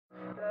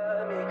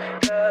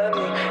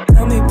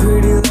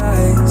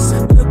eyes,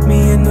 look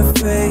me in the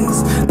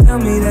face, tell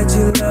me that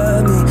you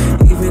love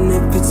me, even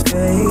if it's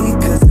fake,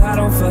 cause I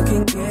don't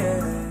fucking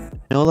care.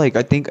 You know, like,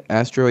 I think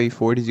Astro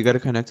A40s, you gotta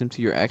connect them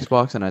to your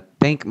Xbox, and I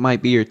think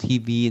might be your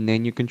TV and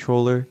then your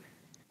controller.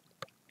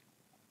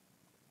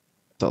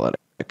 It's a lot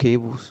of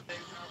cables.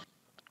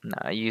 Nah,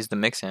 I use the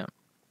mix amp.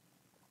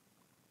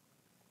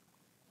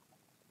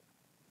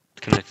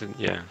 Connected,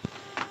 yeah.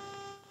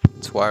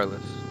 It's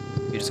wireless.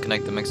 You just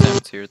connect the mix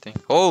amp to your thing.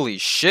 Holy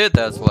shit,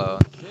 that's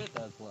loud.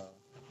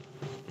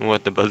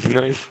 What, the buzzing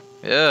noise?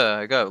 Yeah,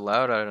 it got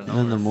loud out of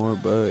nowhere. And the more,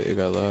 but it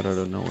got loud out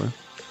of nowhere.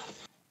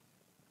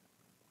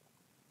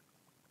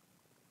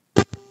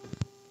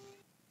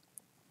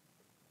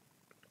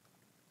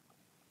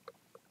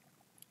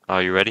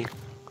 Are you ready?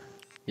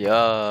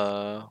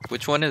 Yeah.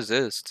 Which one is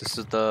this? This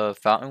is the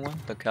fountain one?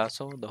 The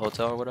castle? The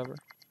hotel or whatever?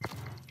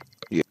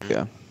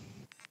 Yeah.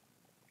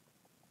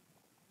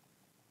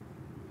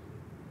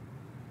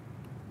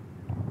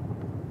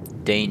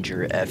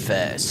 Danger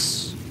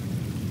FS.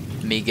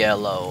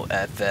 Miguelo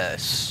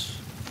FS.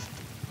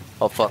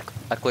 Oh fuck.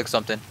 I clicked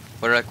something.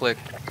 What did I click?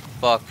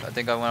 Fuck. I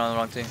think I went on the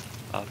wrong team.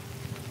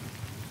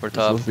 We're It's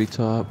top. supposed to be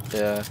top.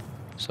 Yeah.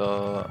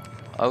 So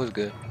I was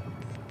good.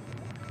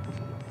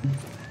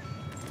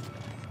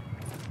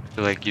 I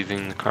feel like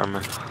using the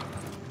karma.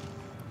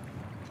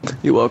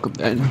 You're welcome,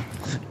 Daniel.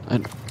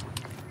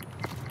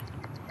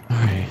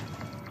 Alright.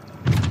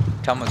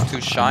 Tama's too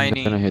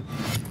shiny. Gonna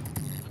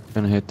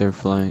hit their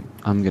flank.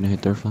 I'm gonna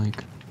hit their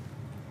flank.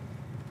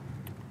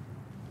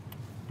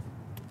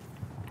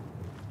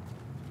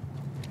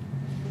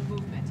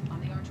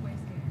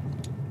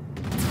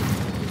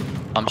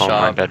 I'm Oh, my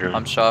shop. bedroom.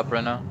 I'm shop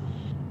right now.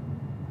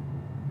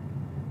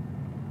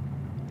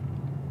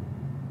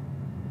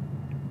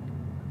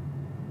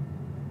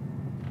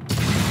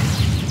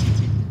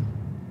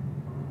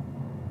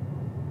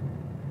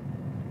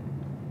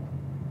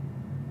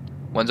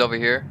 One's over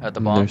here at the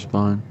bomb. Their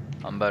spawn.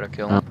 I'm about to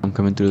kill him. I'm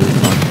coming through the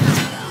spawn.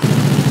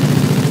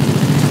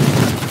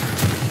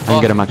 I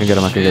can get him, I can get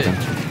him, I can get him.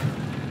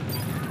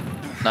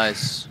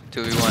 Nice.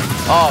 2v1.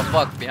 Oh,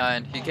 fuck.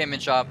 Behind. He came in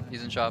shop.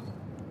 He's in shop.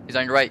 He's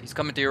on your right. He's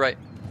coming to your right.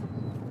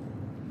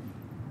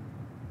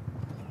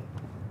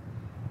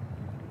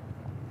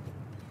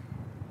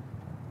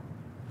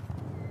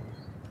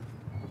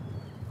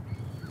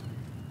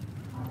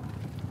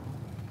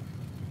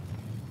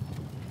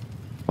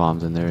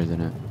 Bombs in there,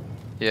 isn't it?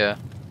 Yeah.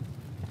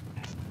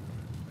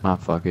 Ah,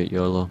 fuck it,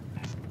 YOLO.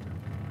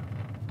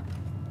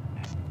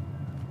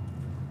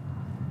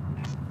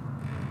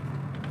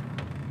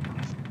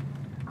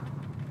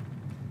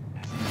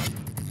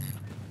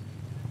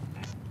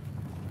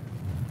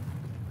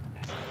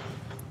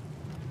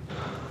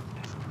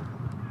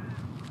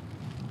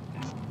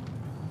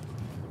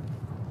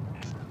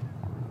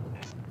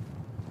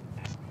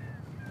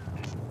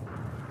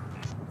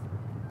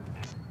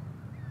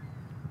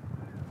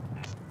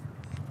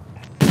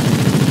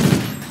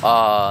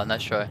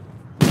 Nice try.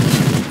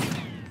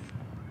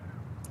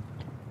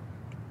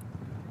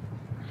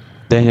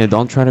 Daniel,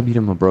 don't try to beat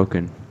him a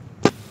broken.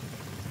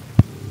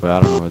 But I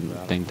don't know whether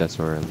I think that's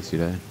where at least you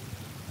died.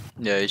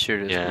 Yeah, you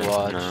should just Yeah,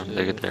 watch. no,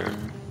 they get there.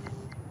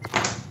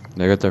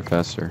 They got there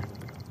faster.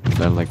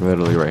 They're like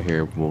literally right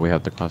here where we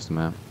have to cross the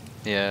map.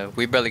 Yeah,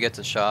 we barely get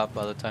to shop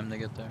by the time they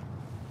get there.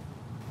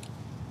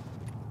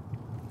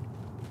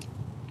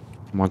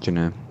 I'm watching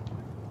it.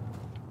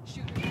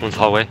 One's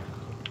hallway.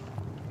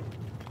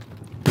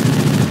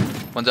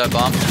 One's at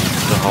bomb. The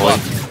hallway.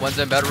 Fuck. One's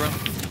in bedroom.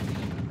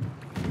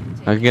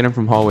 I can get him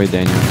from hallway,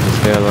 Daniel. Let's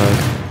stay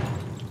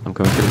alive. I'm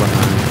coming through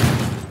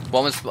behind.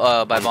 One was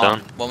by I'm bomb. down.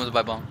 One was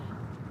by bomb.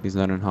 He's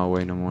not in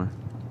hallway no more.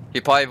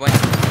 He probably blanked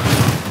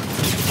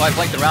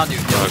around you.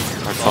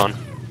 I'm fun.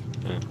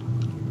 Yeah.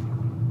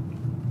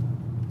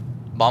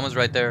 Bomb was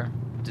right there.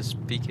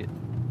 Just peek it.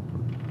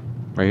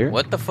 Right here?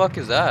 What the fuck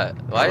is that?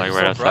 Why like is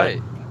right it so outside.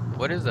 bright?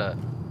 What is that?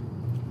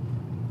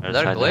 Right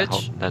that a outside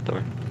glitch? That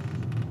door.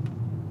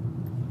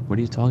 What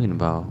are you talking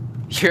about?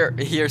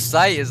 Your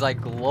sight is like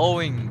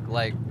glowing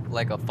like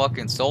a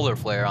fucking solar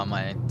flare on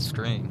my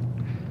screen.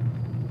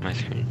 My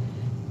screen.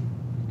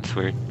 It's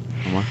weird.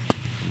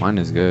 Mine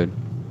is good.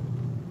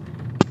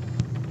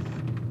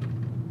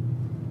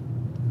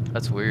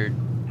 That's weird.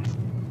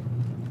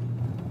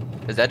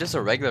 Is that just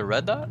a regular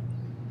red dot?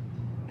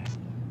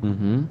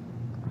 Mm-hmm.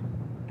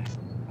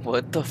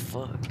 What the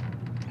fuck?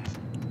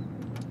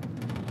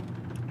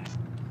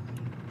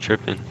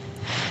 Tripping.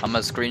 I'm gonna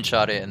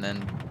screenshot it and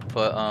then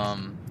put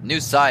new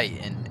sight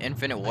in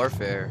Infinite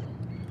Warfare.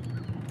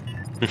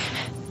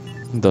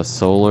 The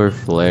solar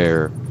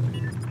flare.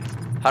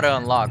 How to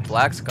unlock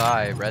black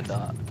sky red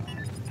dot.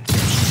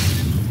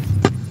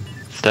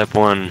 Step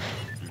 1.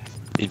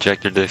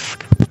 Ejector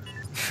disc.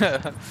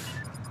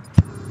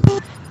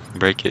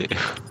 Break it.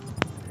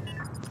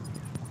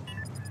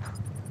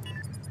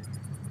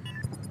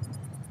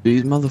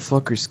 These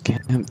motherfuckers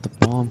camped the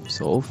bomb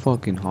so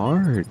fucking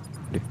hard.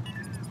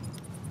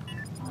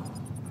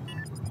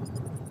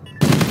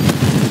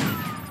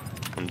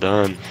 I'm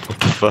done. What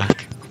the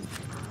fuck?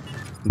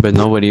 But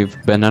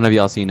none of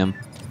y'all seen him.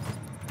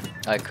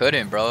 I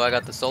couldn't, bro. I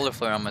got the solar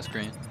flare on my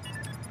screen.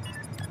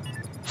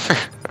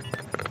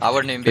 I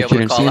wouldn't even be But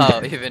able you to didn't call see him,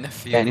 out, even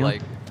if you Daniel?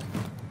 like,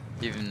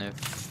 even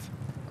if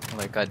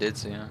like I did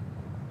see him.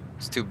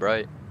 It's too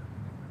bright.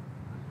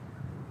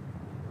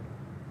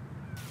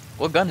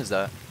 What gun is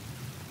that?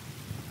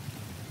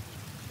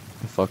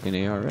 The fucking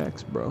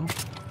ARX, bro.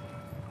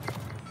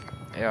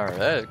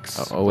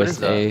 ARX. Oh, What is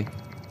that? OSA.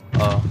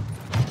 Oh.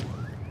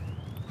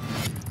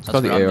 It's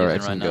called the what I'm using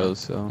ARX right and now. goes,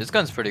 so. This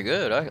gun's pretty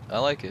good. I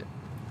like it.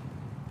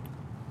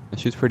 It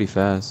shoots pretty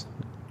fast.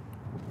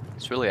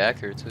 It's really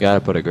accurate too. You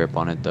gotta put a grip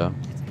on it, though.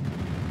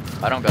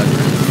 I don't got grip.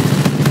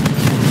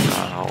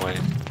 Oh, wait.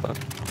 Fuck.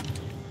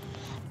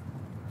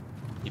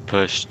 He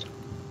pushed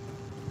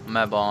I'm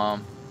at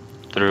bomb.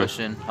 through.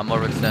 Pushing. I'm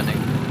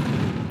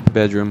overextending.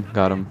 Bedroom,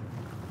 got him.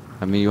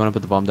 I mean, you wanna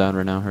put the bomb down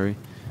right now, hurry.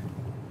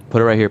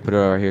 Put it right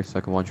here, so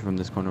I can watch you from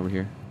this corner over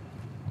here.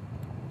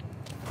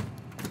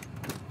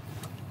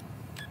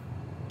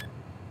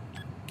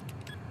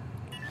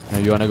 Now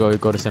you wanna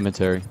go to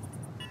cemetery.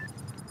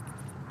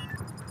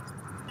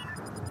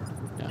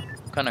 Yeah.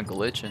 Kind of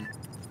glitching.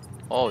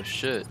 Oh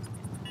shit.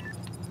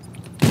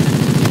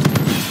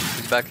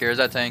 He's back here. Is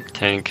that tank?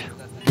 Tank.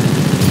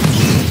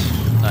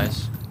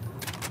 Nice.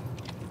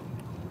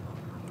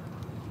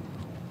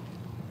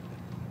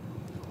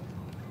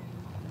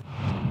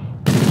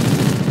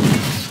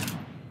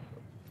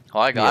 Oh,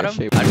 I got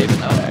him? I didn't even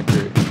know.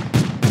 Accurate.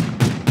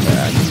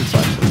 Yeah, I think it's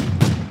actually.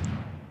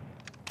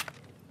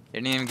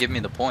 Didn't even give me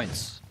the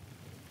points.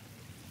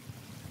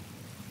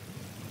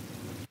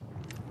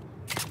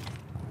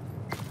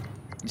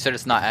 You said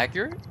it's not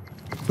accurate?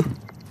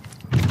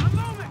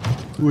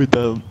 With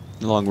the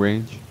long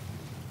range.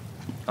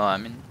 Oh, I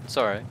mean, it's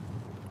alright.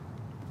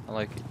 I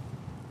like it.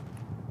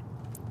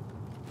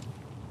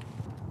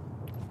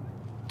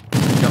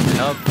 Jumping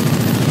up.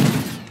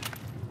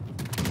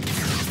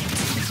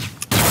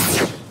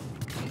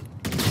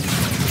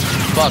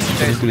 Fuck, he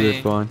chased Look at this me.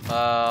 spawn.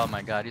 Oh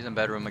my god, he's in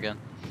bedroom again.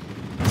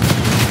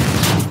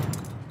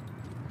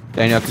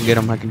 Daniel,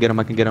 I can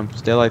get him.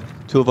 Stay alive.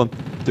 Two of them.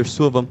 There's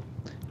two of them.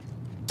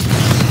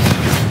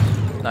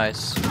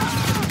 Nice.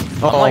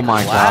 Oh like,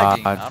 my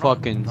lagging. I god. don't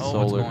Fucking know what's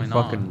solar. going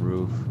Fucking on.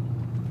 roof.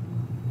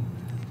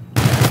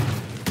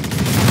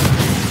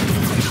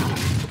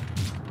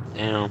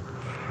 Damn.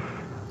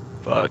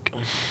 Fuck.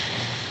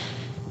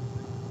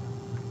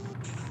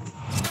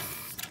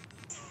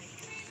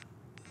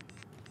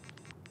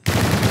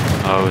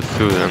 Oh, it was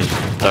two of them.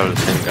 That was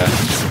the same guy.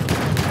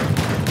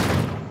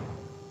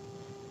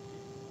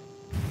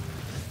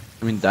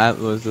 I mean, that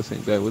was the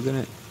same guy, wasn't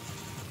it?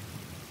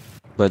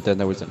 But then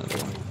there was another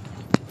one.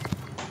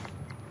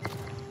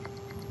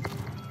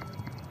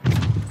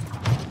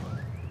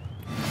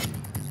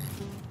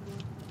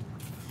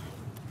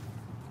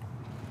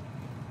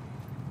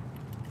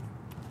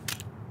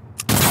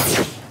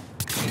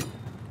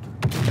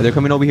 Hey, they're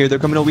coming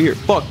over here.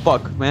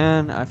 Fuck,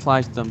 man. I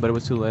flashed them, but it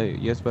was too late.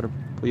 Yes, better.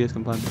 Please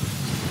come find me.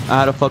 I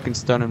had a fucking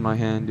stun in my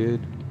hand,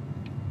 dude.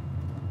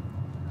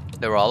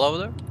 They were all over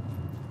there?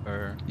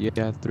 Or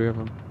Yeah, three of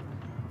them.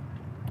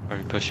 Are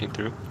we pushing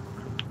through?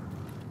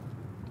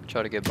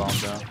 try to get bombed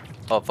down.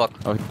 Oh fuck.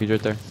 Oh, he's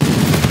right there.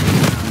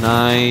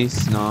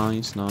 Nice.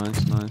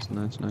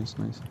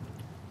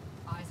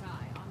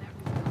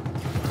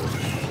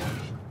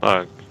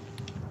 Fuck.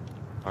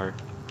 Hard.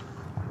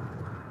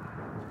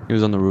 He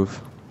was on the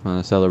roof. On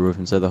the cellar roof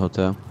inside the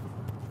hotel.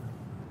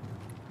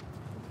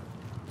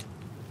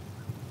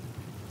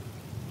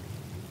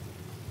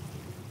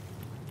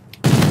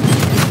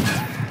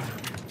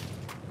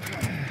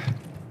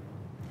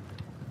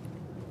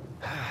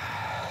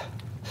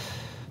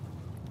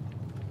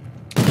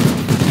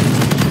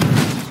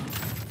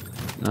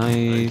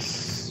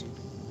 Nice.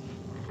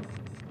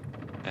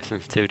 That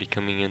sensitivity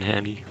coming in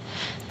handy.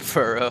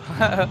 For real.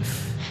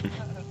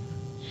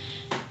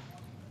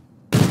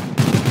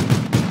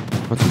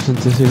 What's the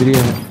sensitivity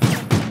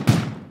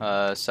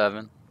at?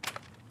 7.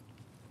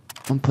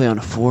 I'm playing on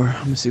a 4.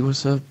 I'm gonna see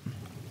what's up.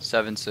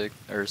 7, 6,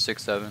 or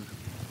 6, 7.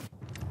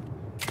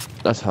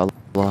 That's hella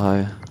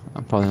high.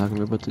 I'm probably not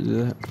gonna be able to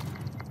do that.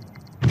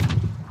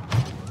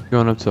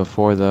 Going up to a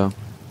 4 though.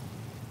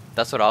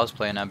 That's what I was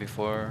playing at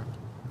before.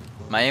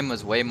 My aim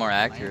was way more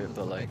accurate,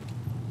 but like,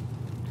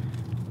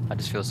 I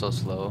just feel so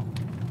slow.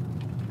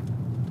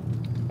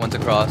 One's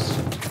across.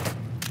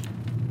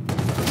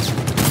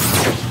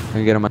 I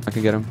can get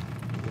him.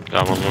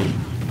 Got one.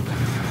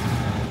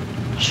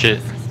 Shit.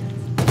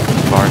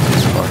 Bar.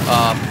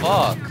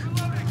 Fuck.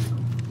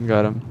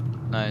 Got him.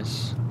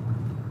 Nice.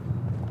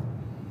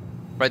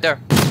 Right there.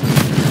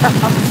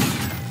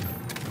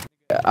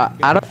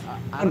 I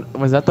don't.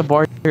 Was that the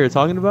bar you were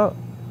talking about?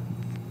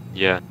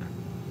 Yeah.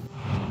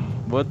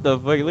 What the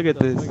fuck? Look at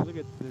this.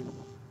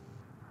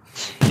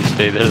 You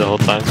stayed there the whole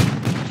time?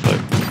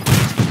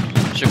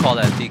 Fuck. Should call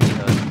that Tiki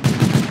Hut.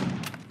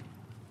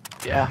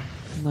 Yeah.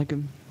 Like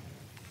him.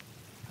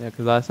 Yeah,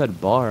 cause I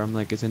said bar. I'm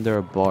like, isn't there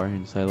a bar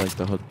inside like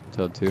the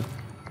hotel too?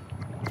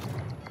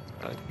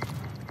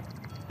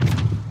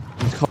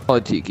 Let's call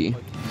it Tiki.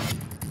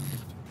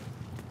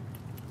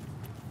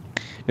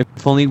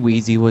 If only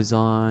Wheezy was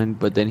on,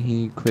 but then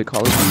he quit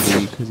Call of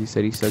Duty because he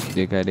said he sucked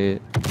dick at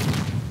it.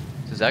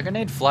 Does that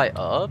grenade fly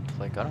up?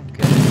 Like, I don't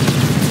get it.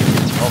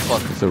 Oh,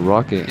 fuck. It's a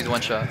rocket. He's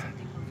one shot.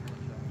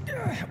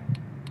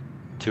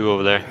 2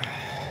 over there.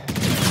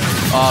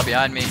 Oh,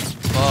 behind me.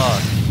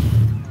 Fuck.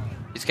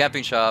 He's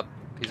camping shop.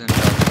 He's in shop.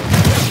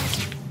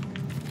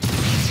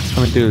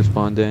 Coming through the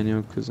spawn,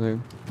 Daniel, because I...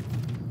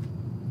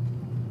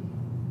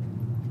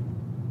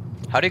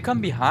 How'd he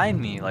come behind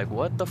me? Like,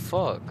 what the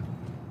fuck?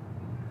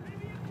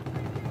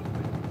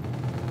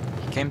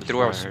 He came through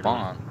our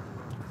spawn.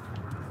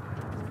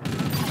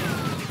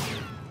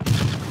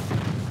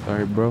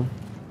 Sorry, bro.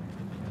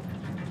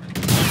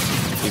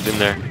 He's in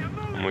there.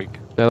 I'm weak.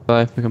 That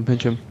life, we can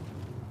pinch him.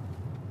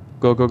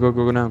 Go, go, go,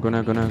 go, go now, go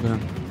now, go now, go now.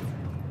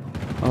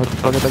 Oh, what the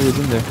fuck, I thought he was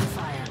in there.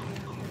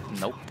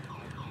 Nope.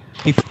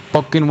 He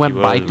fucking went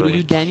by through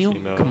you, Daniel?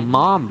 Come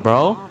on,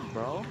 bro.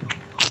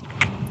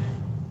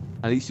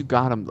 At least you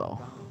got him, though.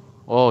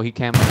 Oh, he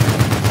can't.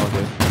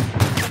 Okay.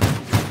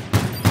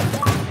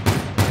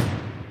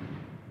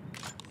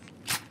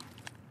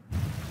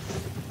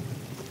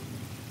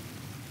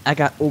 I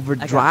got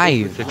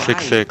overdrive.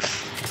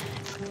 666.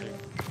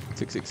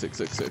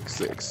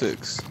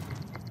 6666666.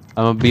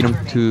 I'm gonna beat him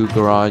to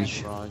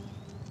garage.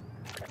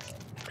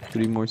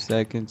 3 more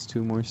seconds,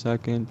 2 more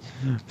seconds.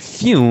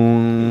 Phew.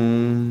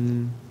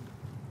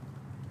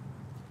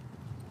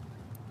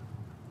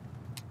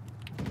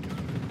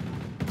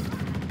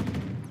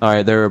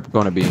 Alright, they're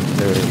gonna be.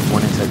 They're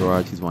one inside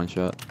garage, he's one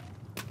shot.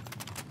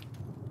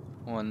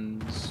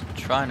 One's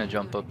trying to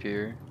jump up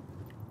here.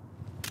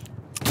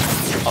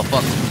 Oh,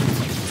 fuck.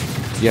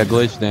 Yeah,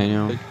 glitch,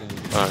 Daniel.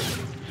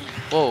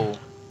 Whoa.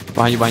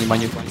 Behind you,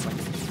 behind you, behind you.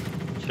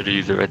 Should've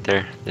used it right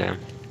there. Damn.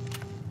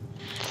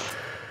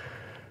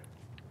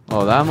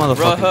 Oh, that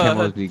motherfucking Bruh.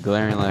 camera must be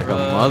glaring like a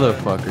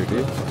motherfucker,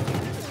 dude.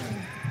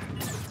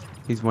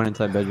 He's one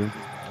inside bedroom.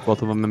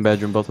 Both of them in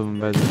bedroom, both of them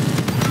in bedroom.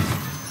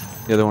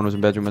 The other one was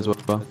in bedroom as well.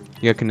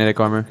 You got kinetic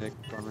armor.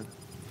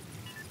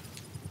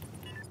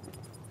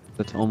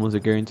 That's almost a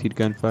guaranteed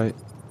gunfight.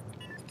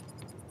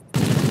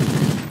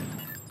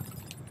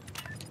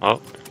 Oh.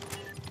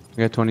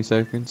 We got 20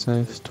 seconds,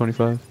 nice.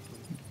 25.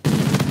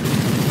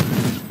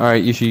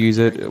 Alright, you should use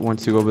it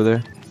once you go over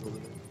there.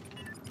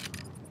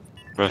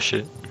 Rush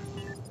it.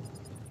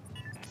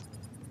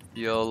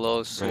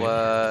 YOLO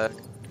swag.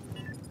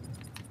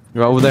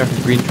 You're over there,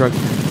 green truck.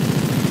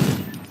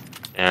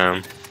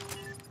 Damn.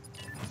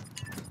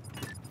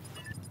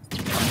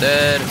 I'm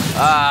dead.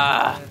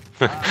 Ah!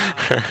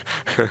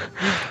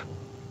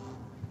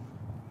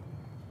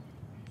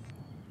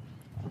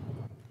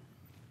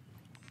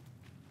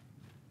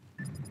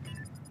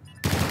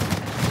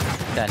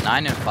 That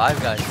 9 and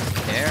 5 guy's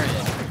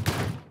carrying.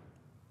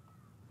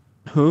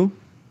 Who?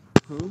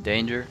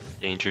 Danger.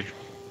 Danger.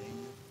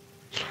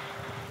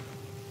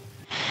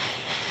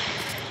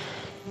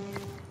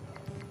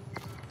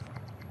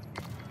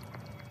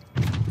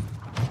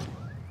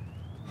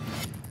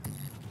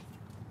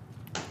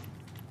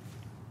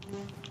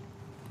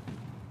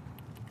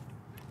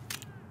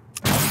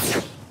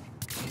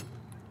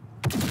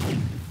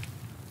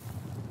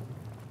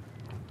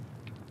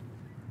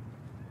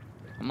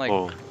 I'm like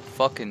Whoa.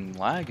 fucking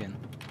lagging.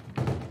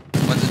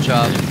 One's a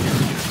chop.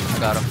 I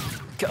got him.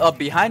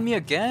 Behind me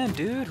again,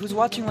 dude. Who's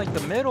watching like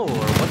the middle or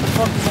what the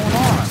fuck is going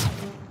on?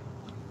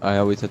 I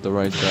always hit the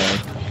right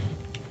side.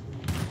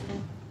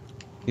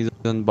 He's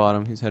on the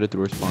bottom, he's headed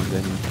through our spawn,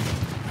 Daniel.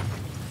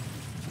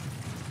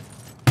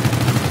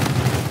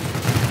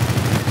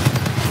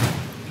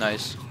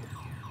 Nice.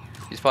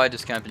 He's probably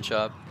just camping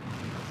shop.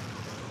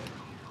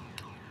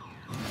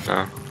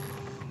 No.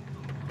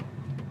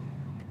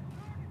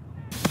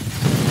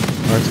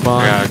 Our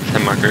spawn. Yeah,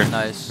 10 marker.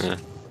 Nice. Yeah.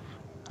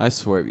 I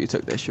swear if you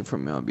took that shit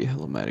from me, I'll be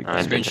hella mad again.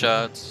 Alright.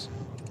 Screenshots.